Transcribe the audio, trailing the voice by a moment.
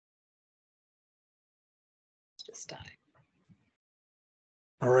Just start.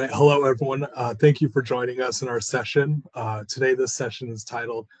 All right, hello everyone. Thank you for joining us in our session. Today this session is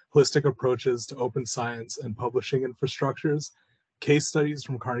titled Holistic Approaches to Open Science and Publishing Infrastructures, Case Studies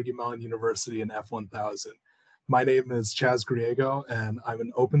from Carnegie Mellon University and F1000. My name is Chaz Griego and I'm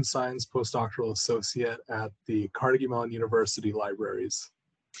an Open Science Postdoctoral Associate at the Carnegie Mellon University Libraries.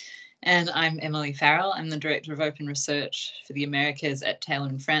 And I'm Emily Farrell. I'm the Director of Open Research for the Americas at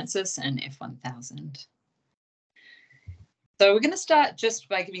Taylor & Francis and F1000. So we're going to start just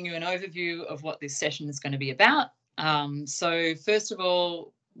by giving you an overview of what this session is going to be about. So first of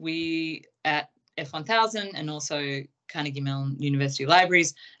all, we at F1000 and also Carnegie Mellon University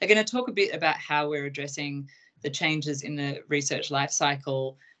Libraries are going to talk a bit about how we're addressing the changes in the research life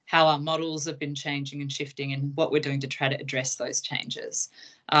cycle, how our models have been changing and shifting, and what we're doing to try to address those changes.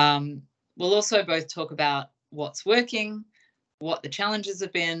 We'll also both talk about what's working, what the challenges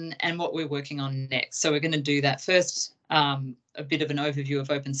have been, and what we're working on next. So we're going to do that first. A bit of an overview of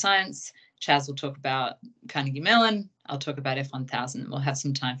open science. Chaz will talk about Carnegie Mellon. I'll talk about F1000, and we'll have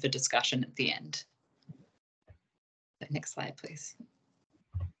some time for discussion at the end. Next slide, please.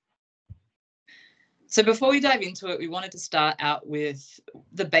 So before we dive into it, we wanted to start out with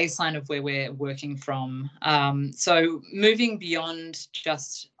the baseline of where we're working from. So moving beyond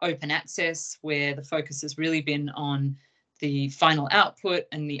just open access, where the focus has really been on the final output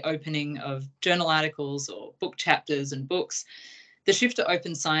and the opening of journal articles or book chapters and books, the shift to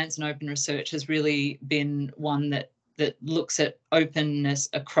open science and open research has really been one that looks at openness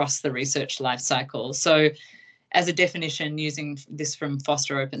across the research life cycle. So as a definition, using this from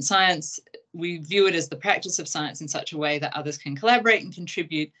Foster Open Science, we view it as the practice of science in such a way that others can collaborate and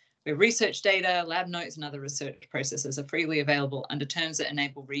contribute, where research data, lab notes, and other research processes are freely available under terms that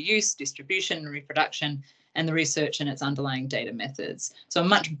enable reuse, distribution, and reproduction, and the research and its underlying data methods. So a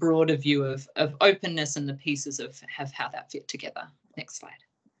much broader view of openness and the pieces of how that fit together. Next slide.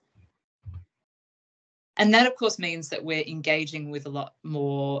 And that, of course, means that we're engaging with a lot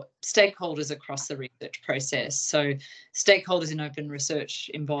more stakeholders across the research process. So stakeholders in open research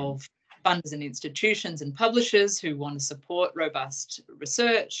involve funders and institutions and publishers who want to support robust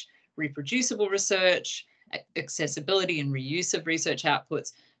research, reproducible research, accessibility and reuse of research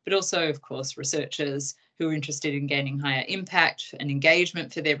outputs, but also, of course, researchers who are interested in gaining higher impact and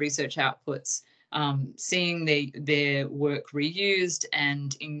engagement for their research outputs, seeing their work reused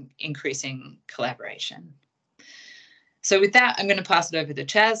and increasing collaboration. So with that, I'm going to pass it over to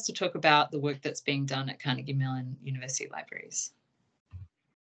Chaz to talk about the work that's being done at Carnegie Mellon University Libraries.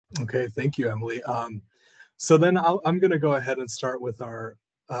 Okay, thank you, Emily. So then I'm going to go ahead and start with our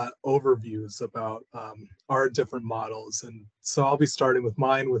overviews about our different models. And so I'll be starting with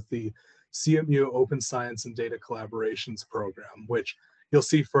mine with the CMU Open Science and Data Collaborations Program, which you'll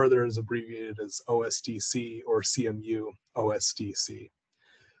see further is abbreviated as OSDC or CMU OSDC.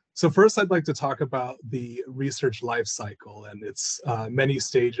 So first, I'd like to talk about the research life cycle and its many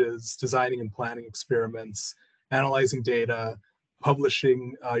stages: designing and planning experiments, analyzing data,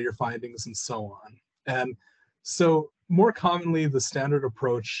 publishing your findings, and so on. And so more commonly, the standard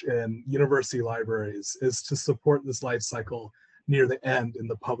approach in university libraries is to support this life cycle near the end in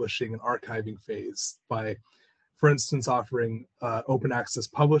the publishing and archiving phase by, for instance, offering open access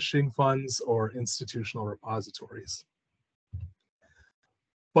publishing funds or institutional repositories.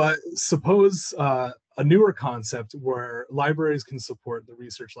 But suppose a newer concept where libraries can support the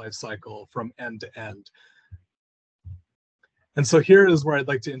research life cycle from end to end. And so here is where I'd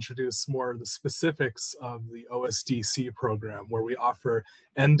like to introduce more of the specifics of the OSDC program, where we offer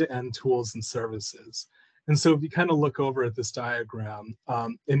end-to-end tools and services. And so if you kind of look over at this diagram,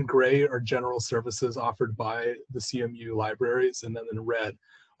 in gray are general services offered by the CMU libraries, and then in red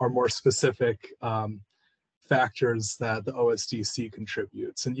are more specific factors that the OSDC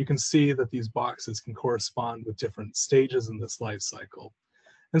contributes. And you can see that these boxes can correspond with different stages in this life cycle.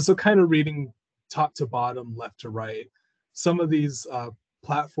 And so kind of reading top to bottom, left to right, some of these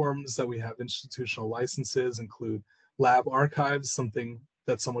platforms that we have institutional licenses include lab archives, something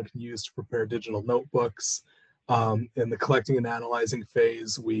that someone can use to prepare digital notebooks. In the collecting and analyzing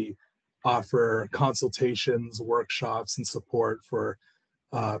phase, we offer consultations, workshops, and support for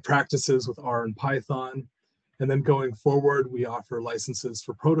practices with R and Python. And then going forward, we offer licenses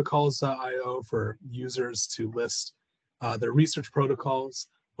for protocols.io for users to list their research protocols,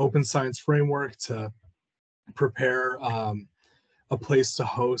 Open Science Framework to prepare a place to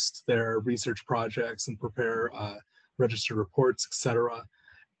host their research projects and prepare registered reports, etc.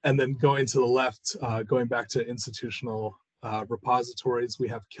 And then going to the left, going back to institutional repositories, we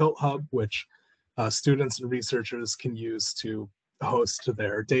have Kilt Hub, which students and researchers can use to host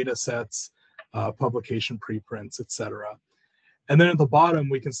their data sets. publication preprints, etc. And then at the bottom,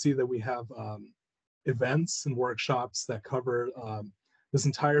 we can see that we have events and workshops that cover this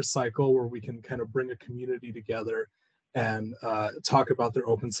entire cycle where we can kind of bring a community together and talk about their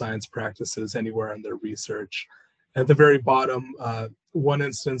open science practices anywhere in their research. At the very bottom, one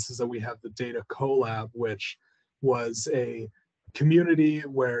instance is that we have the Data Collab, which was a community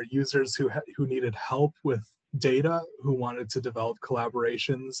where users who needed help with data, who wanted to develop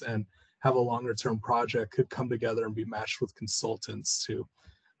collaborations and have a longer term project, could come together and be matched with consultants to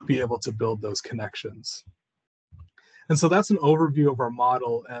be able to build those connections. And so that's an overview of our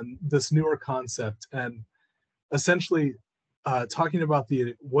model and this newer concept, and essentially talking about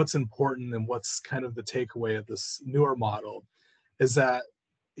what's important and what's kind of the takeaway of this newer model is that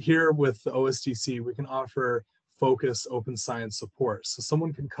here with the OSDC, we can offer focused open science support. So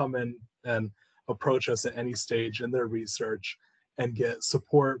someone can come in and approach us at any stage in their research and get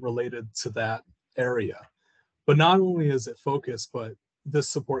support related to that area. But not only is it focused, but this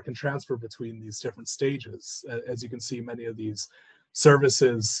support can transfer between these different stages. As you can see, many of these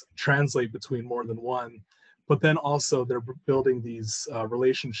services translate between more than one, but then also they're building these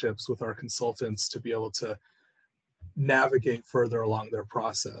relationships with our consultants to be able to navigate further along their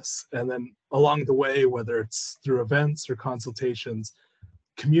process. And then along the way, whether it's through events or consultations,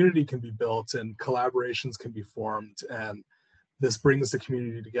 community can be built and collaborations can be formed. And this brings the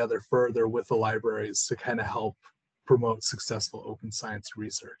community together further with the libraries to kind of help promote successful open science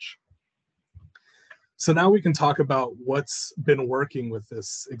research. So now we can talk about what's been working with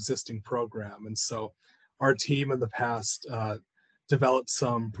this existing program. And so our team in the past developed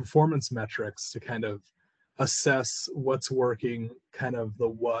some performance metrics to kind of assess what's working, kind of the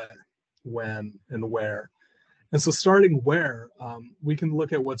what, when, and where. And so starting where, we can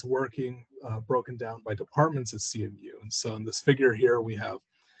look at what's working broken down by departments at CMU. And so in this figure here, we have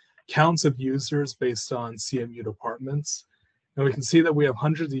counts of users based on CMU departments. And we can see that we have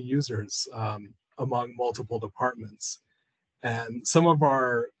hundreds of users among multiple departments. And some of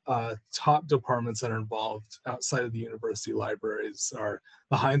our top departments that are involved outside of the university libraries are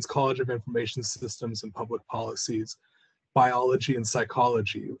the Heinz College of Information Systems and Public Policies, biology, and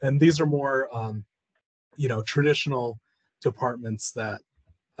psychology. And these are more traditional departments that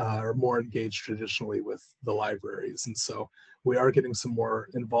are more engaged traditionally with the libraries. And so we are getting some more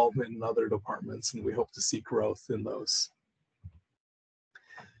involvement in other departments, and we hope to see growth in those.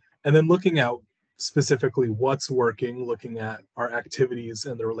 And then looking at specifically what's working, looking at our activities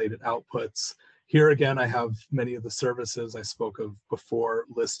and the related outputs. Here again, I have many of the services I spoke of before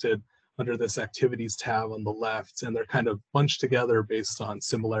listed under this activities tab on the left, and they're kind of bunched together based on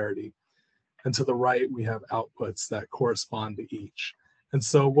similarity. And to the right, we have outputs that correspond to each. And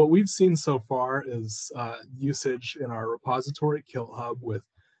so what we've seen so far is usage in our repository, KiltHub, with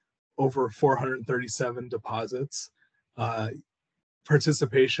over 437 deposits,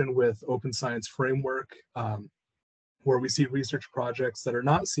 participation with Open Science Framework, where we see research projects that are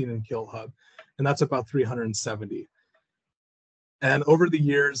not seen in KiltHub, and that's about 370. And over the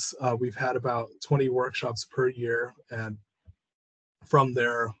years, we've had about 20 workshops per year, and from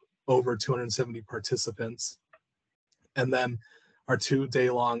there, over 270 participants. And then our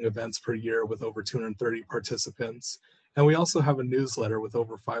 2-day-long events per year with over 230 participants. And we also have a newsletter with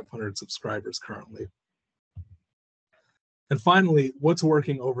over 500 subscribers currently. And finally, what's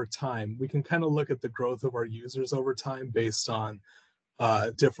working over time? We can kind of look at the growth of our users over time based on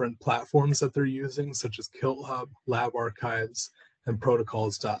different platforms that they're using, such as KiltHub, Lab Archives, and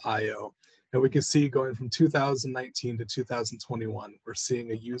protocols.io. And we can see going from 2019 to 2021, we're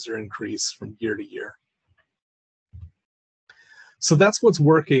seeing a user increase from year to year. So that's what's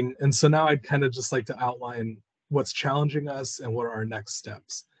working. And so now I'd kind of just like to outline what's challenging us and what are our next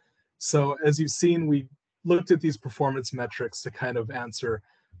steps. So as you've seen, we looked at these performance metrics to kind of answer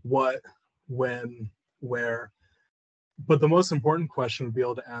what, when, where. But the most important question would be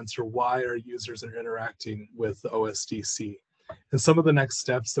able to answer why our users are interacting with the OSDC. And some of the next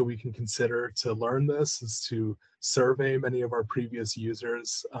steps that we can consider to learn this is to survey many of our previous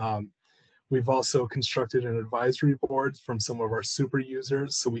users. We've also constructed an advisory board from some of our super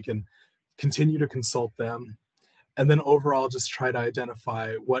users so we can continue to consult them. And then overall, just try to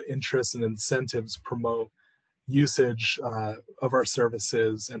identify what interests and incentives promote usage of our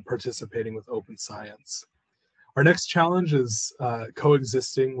services and participating with open science. Our next challenge is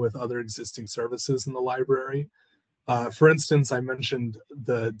coexisting with other existing services in the library. For instance, I mentioned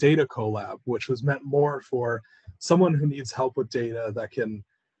the Data Collab, which was meant more for someone who needs help with data that can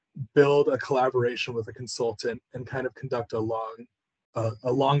build a collaboration with a consultant and kind of conduct a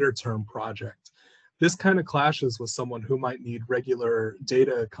longer term project. this kind of clashes with someone who might need regular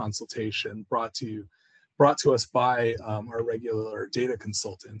data consultation brought to us by our regular data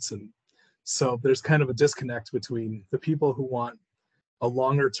consultants. And so there's kind of a disconnect between the people who want a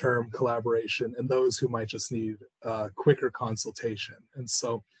longer term collaboration and those who might just need quicker consultation. And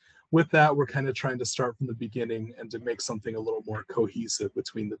so with that, we're kind of trying to start from the beginning and to make something a little more cohesive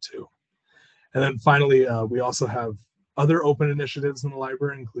between the two. And then finally, we also have other open initiatives in the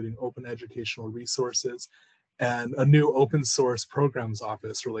library, including open educational resources and a new open source programs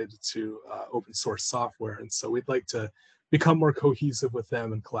office related to open source software. And so we'd like to become more cohesive with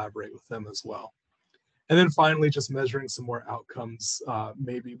them and collaborate with them as well. And then finally, just measuring some more outcomes,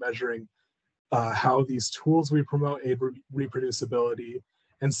 maybe measuring how these tools we promote aid reproducibility,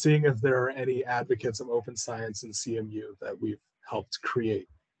 and seeing if there are any advocates of open science in CMU that we've helped create.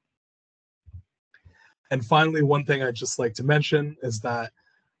 And finally, one thing I'd just like to mention is that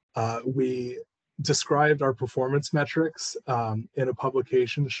we described our performance metrics in a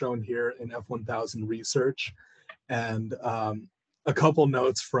publication shown here in F1000 Research. And a couple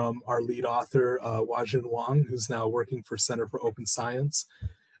notes from our lead author, Wajin Wang, who's now working for Center for Open Science.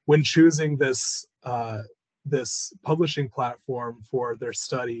 When choosing this, this publishing platform for their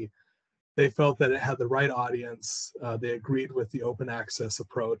study, they felt that it had the right audience. They agreed with the open access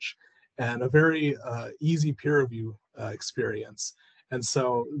approach and a very easy peer review experience. And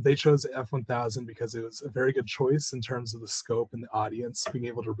so they chose F1000 because it was a very good choice in terms of the scope and the audience, being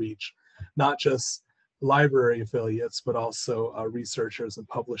able to reach not just library affiliates, but also researchers and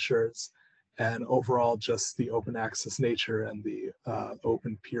publishers, and overall just the open access nature and the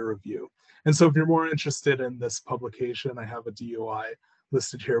open peer review. And so if you're more interested in this publication, I have a DOI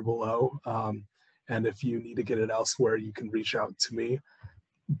listed here below. And if you need to get it elsewhere, you can reach out to me.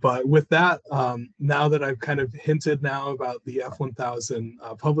 But with that, now that I've kind of hinted now about the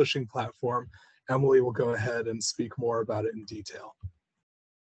F1000 publishing platform, Emily will go ahead and speak more about it in detail.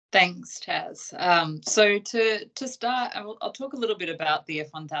 Thanks, Chaz. So to start, I'll talk a little bit about the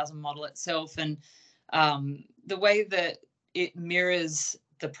F1000 model itself and the way that it mirrors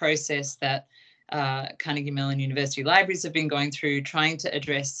the process that Carnegie Mellon University libraries have been going through, trying to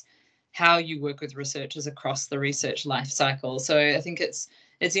address how you work with researchers across the research life cycle. So I think it's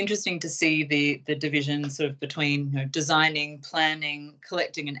interesting to see the division sort of between designing, planning,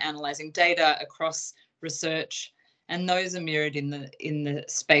 collecting and analyzing data across research. And those are mirrored in the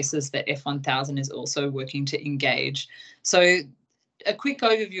spaces that F1000 is also working to engage. So a quick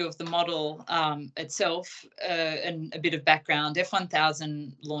overview of the model itself and a bit of background.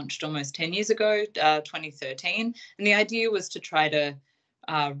 F1000 launched almost 10 years ago, 2013. And the idea was to try to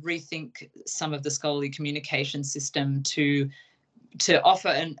rethink some of the scholarly communication system to offer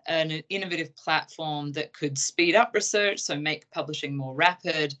an innovative platform that could speed up research, so make publishing more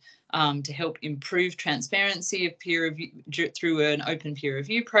rapid, to help improve transparency of peer review through an open peer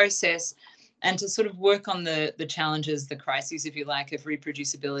review process, and to sort of work on the challenges, the crises, if you like, of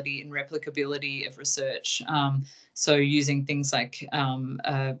reproducibility and replicability of research. So using things like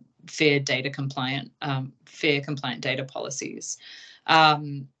fair compliant data policies.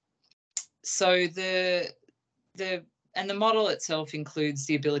 So the model itself includes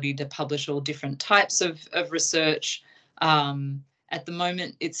the ability to publish all different types of research. At the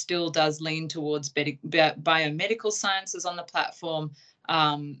moment, it still does lean towards biomedical sciences on the platform,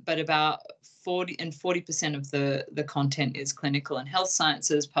 but about 40% of the content is clinical and health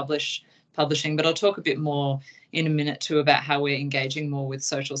sciences publishing. But I'll talk a bit more in a minute too about how we're engaging more with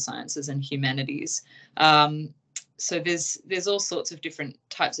social sciences and humanities. So there's all sorts of different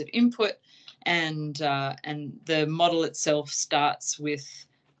types of input. And the model itself starts with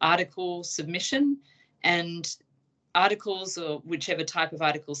article submission, and articles, or whichever type of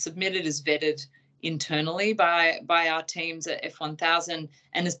article submitted, is vetted internally by our teams at F1000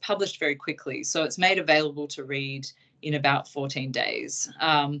 and is published very quickly. So it's made available to read in about 14 days.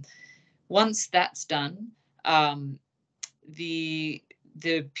 Once that's done, the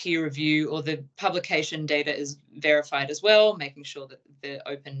peer review or the publication data is verified as well, making sure that the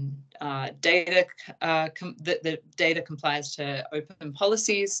open data that the data complies to open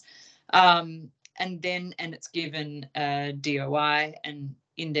policies, and it's given a DOI and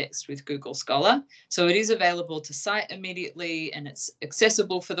indexed with Google Scholar. So it is available to cite immediately, and it's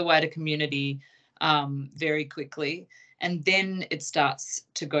accessible for the wider community very quickly. And then it starts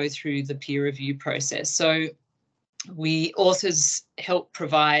to go through the peer review process. So we authors help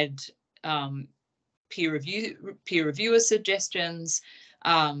provide peer reviewer suggestions,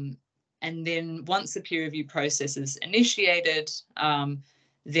 and then once the peer review process is initiated,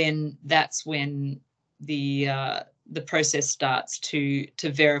 then that's when the process starts to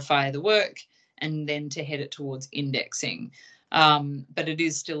verify the work and then to head it towards indexing. But it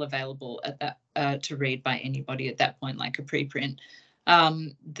is still available at that to read by anybody at that point, like a preprint.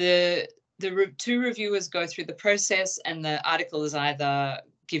 The two reviewers go through the process, and the article is either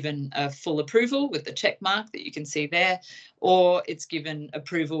given a full approval with the check mark that you can see there, or it's given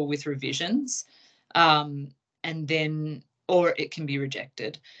approval with revisions, and then, or it can be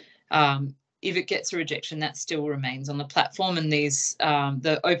rejected. If it gets a rejection, that still remains on the platform, and these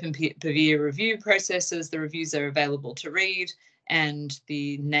the open peer review processes, the reviews are available to read, and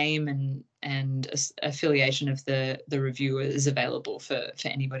the name and affiliation of the reviewer is available for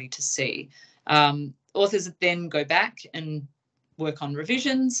anybody to see. Authors then go back and work on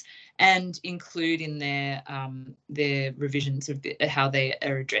revisions and include in their revisions of how they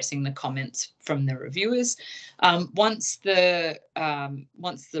are addressing the comments from the reviewers. Once the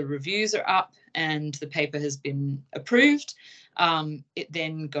reviews are up and the paper has been approved, it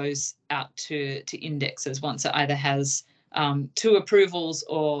then goes out to indexes once it either has 2 approvals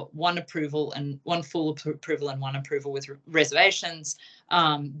or 1 approval and 1 full approval and 1 approval with reservations.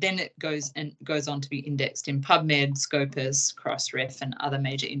 Then it goes on to be indexed in PubMed, Scopus, Crossref, and other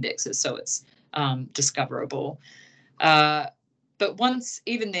major indexes, so it's discoverable. But once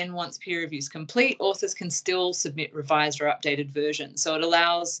peer review is complete, authors can still submit revised or updated versions. So it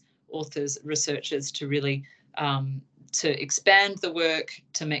allows authors, researchers to really to expand the work,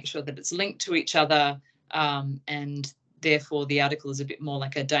 to make sure that it's linked to each other, and therefore the article is a bit more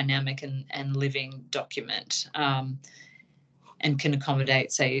like a dynamic and living document, and can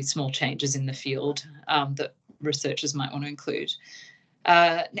accommodate, say, small changes in the field that researchers might want to include.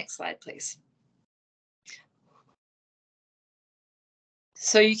 Next slide, please.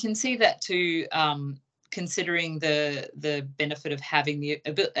 So you can see that too, considering the benefit of having the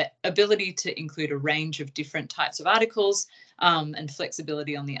ability to include a range of different types of articles, and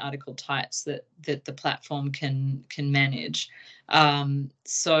flexibility on the article types that the platform can manage.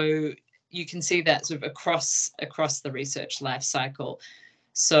 So you can see that sort of across the research life cycle.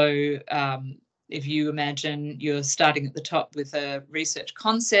 So if you imagine you're starting at the top with a research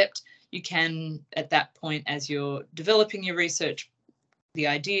concept, you can, at that point, as you're developing your research, the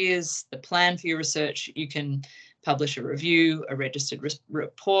ideas, the plan for your research, you can publish a review, a registered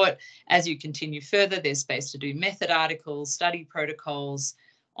report. As you continue further, there's space to do method articles, study protocols,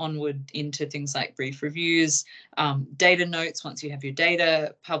 onward into things like brief reviews, data notes. Once you have your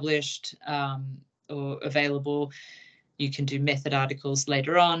data published or available, you can do method articles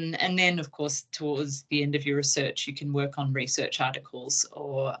later on. And then, of course, towards the end of your research, you can work on research articles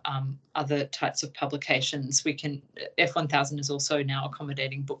or other types of publications. F1000 is also now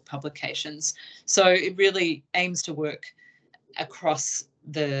accommodating book publications. So it really aims to work across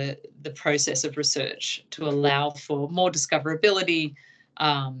the process of research to allow for more discoverability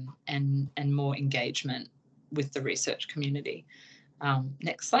and more engagement with the research community.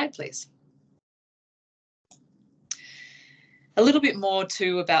 Next slide, please. A little bit more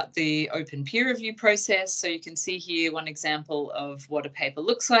too about the open peer review process. So you can see here one example of what a paper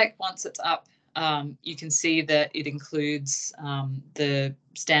looks like once it's up. You can see that it includes the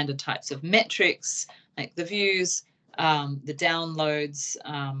standard types of metrics, like the views, the downloads.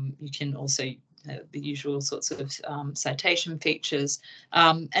 You can also have the usual sorts of citation features.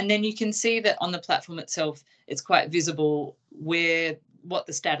 And then you can see that on the platform itself, it's quite visible what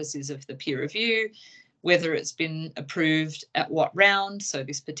the status is of the peer review, whether it's been approved at what round. So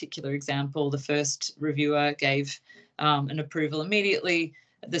this particular example, the first reviewer gave an approval immediately.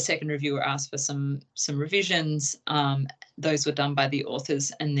 The second reviewer asked for some revisions. Those were done by the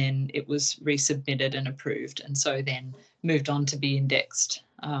authors, and then it was resubmitted and approved, and so then moved on to be indexed.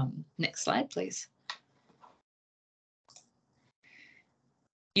 Next slide, please.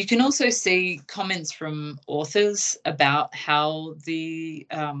 You can also see comments from authors about how the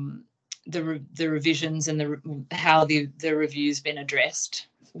revisions and how the review's been addressed,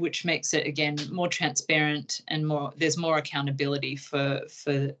 which makes it, again, more transparent and there's more accountability for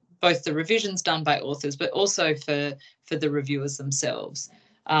both the revisions done by authors, but also for the reviewers themselves.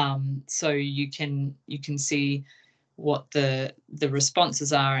 So you can see what the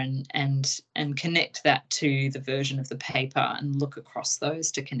responses are and connect that to the version of the paper and look across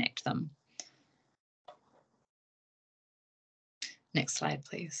those to connect them. Next slide,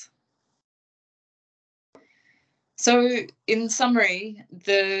 please. So in summary,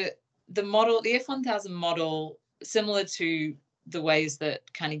 the F1000 model, similar to the ways that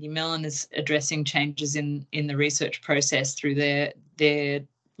Carnegie Mellon is addressing changes in the research process through their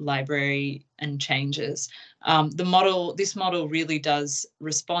library and changes, this model really does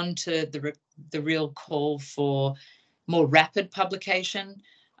respond to the real call for more rapid publication,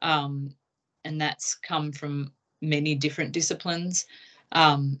 that's come from many different disciplines.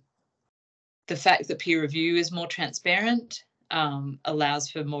 The fact that peer review is more transparent allows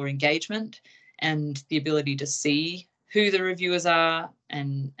for more engagement and the ability to see who the reviewers are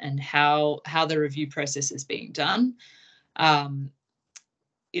and how the review process is being done.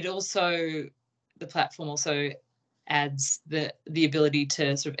 The platform also adds the ability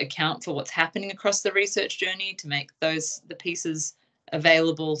to sort of account for what's happening across the research journey, to make the pieces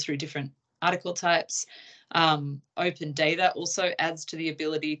available through different article types. Open data also adds to the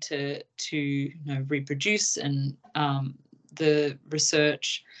ability to reproduce and the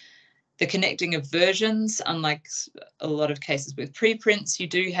research. The connecting of versions, unlike a lot of cases with preprints, you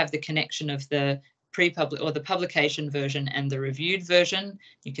do have the connection of the the publication version and the reviewed version.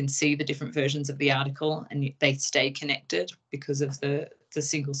 You can see the different versions of the article and they stay connected because of the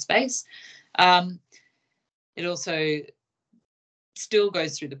single space. It also still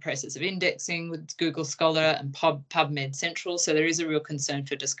goes through the process of indexing with Google Scholar and PubMed Central. So there is a real concern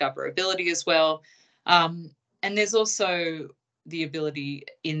for discoverability as well. And there's also the ability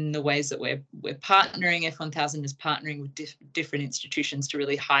in the ways that we're partnering. F1000 is partnering with different institutions to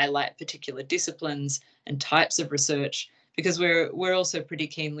really highlight particular disciplines and types of research, because we're also pretty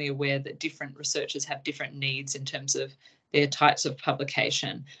keenly aware that different researchers have different needs in terms of their types of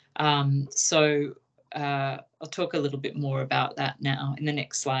publication. So I'll talk a little bit more about that now in the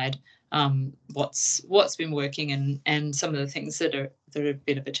next slide. What's been working and some of the things that are a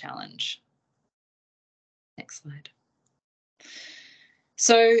bit of a challenge. Next slide.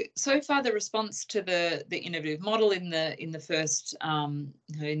 So far, the response to the innovative model in the first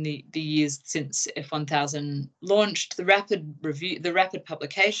in the years since F1000 launched, the rapid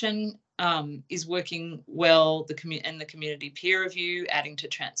publication is working well. The community peer review, adding to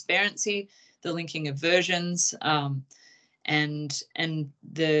transparency, the linking of versions, and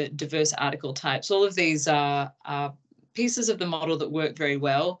the diverse article types. All of these are pieces of the model that work very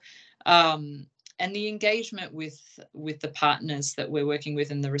well. And the engagement with the partners that we're working with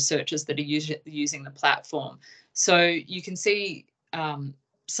and the researchers that are using the platform. So you can see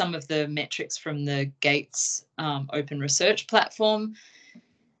some of the metrics from the Gates open research platform.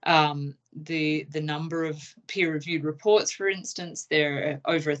 The number of peer-reviewed reports, for instance, there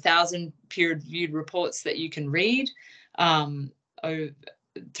are over 1,000 peer-reviewed reports that you can read,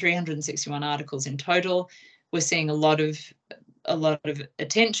 361 articles in total. We're seeing a lot of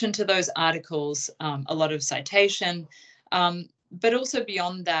attention to those articles, a lot of citation, but also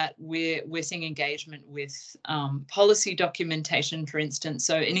beyond that, we're seeing engagement with policy documentation, for instance.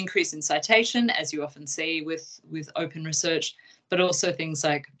 So an increase in citation, as you often see with open research, but also things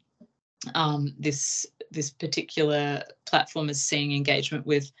like this particular platform is seeing engagement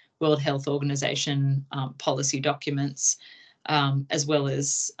with World Health Organization policy documents, as well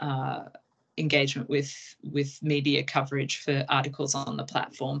as engagement with media coverage for articles on the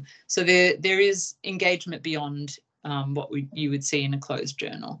platform. So there is engagement beyond what you would see in a closed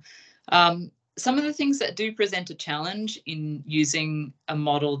journal. Some of the things that do present a challenge in using a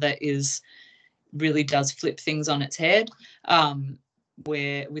model that really does flip things on its head,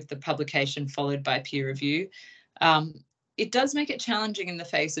 where with the publication followed by peer review, it does make it challenging in the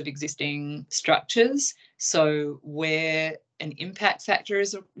face of existing structures. So where an impact factor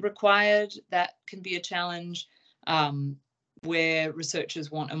is required, that can be a challenge. Where researchers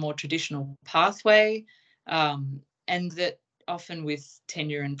want a more traditional pathway, and that often with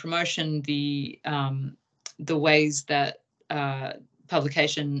tenure and promotion, the ways that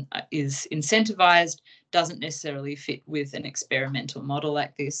publication is incentivized doesn't necessarily fit with an experimental model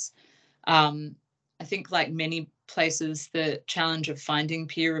like this. I think, like many places, the challenge of finding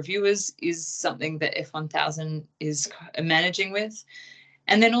peer reviewers is something that F1000 is managing with.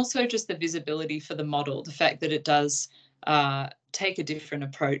 And then also just the visibility for the model, the fact that it does take a different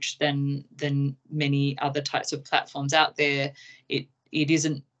approach than many other types of platforms out there. It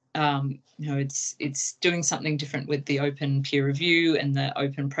isn't, it's doing something different with the open peer review and the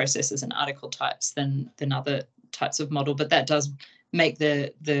open processes and article types than other types of model, but that does make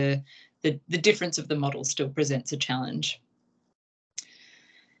the difference of the model still presents a challenge.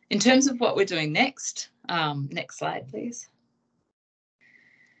 In terms of what we're doing next, next slide, please.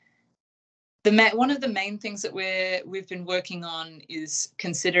 One of the main things that we've been working on is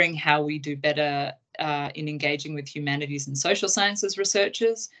considering how we do better in engaging with humanities and social sciences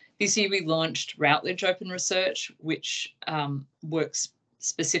researchers. This year we launched Routledge Open Research, which works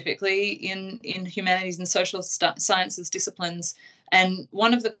specifically in humanities and social sciences disciplines. And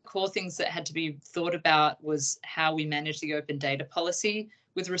one of the core things that had to be thought about was how we manage the open data policy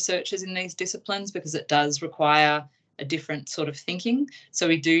with researchers in these disciplines, because it does require a different sort of thinking. So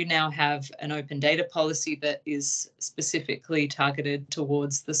we do now have an open data policy that is specifically targeted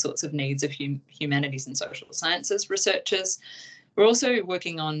towards the sorts of needs of humanities and social sciences researchers. We're also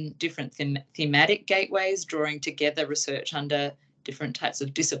working on different thematic gateways, drawing together research under different types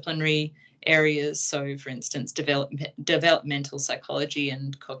of disciplinary areas. So, for instance, developmental psychology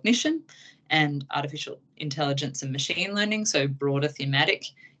and cognition, and artificial intelligence and machine learning, so broader thematic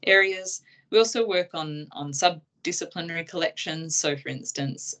areas. We also work on subdisciplinary collections. So, for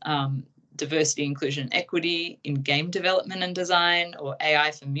instance, diversity, inclusion, and equity in game development and design, or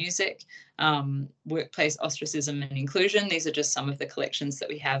AI for music, workplace ostracism and inclusion. These are just some of the collections that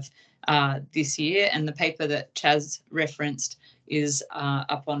we have this year. And the paper that Chaz referenced is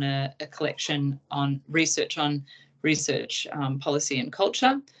up on a collection on research policy and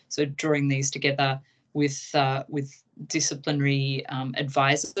culture. So drawing these together with disciplinary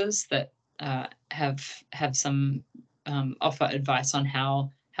advisors that have some offer advice on how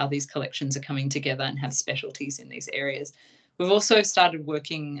these collections are coming together and have specialties in these areas. We've also started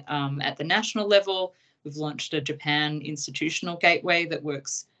working at the national level. We've launched a Japan institutional gateway that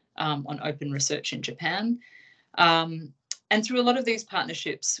works on open research in Japan. And through a lot of these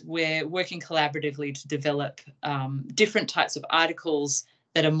partnerships, we're working collaboratively to develop different types of articles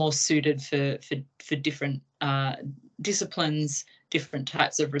that are more suited for different disciplines, different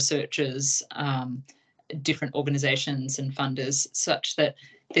types of researchers, different organisations and funders, such that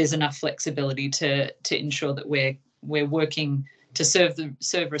there's enough flexibility to ensure that we're working to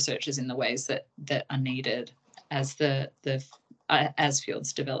serve researchers in the ways that are needed as as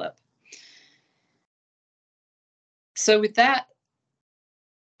fields develop. So with that,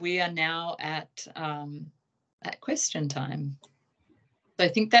 we are now at question time. So I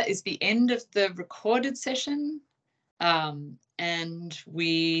think that is the end of the recorded session. And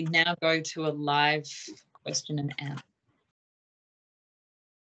we now go to a live question and answer.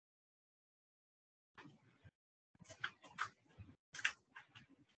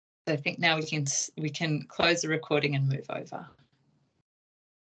 So I think now we can close the recording and move over.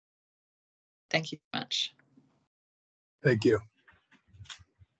 Thank you very much. Thank you.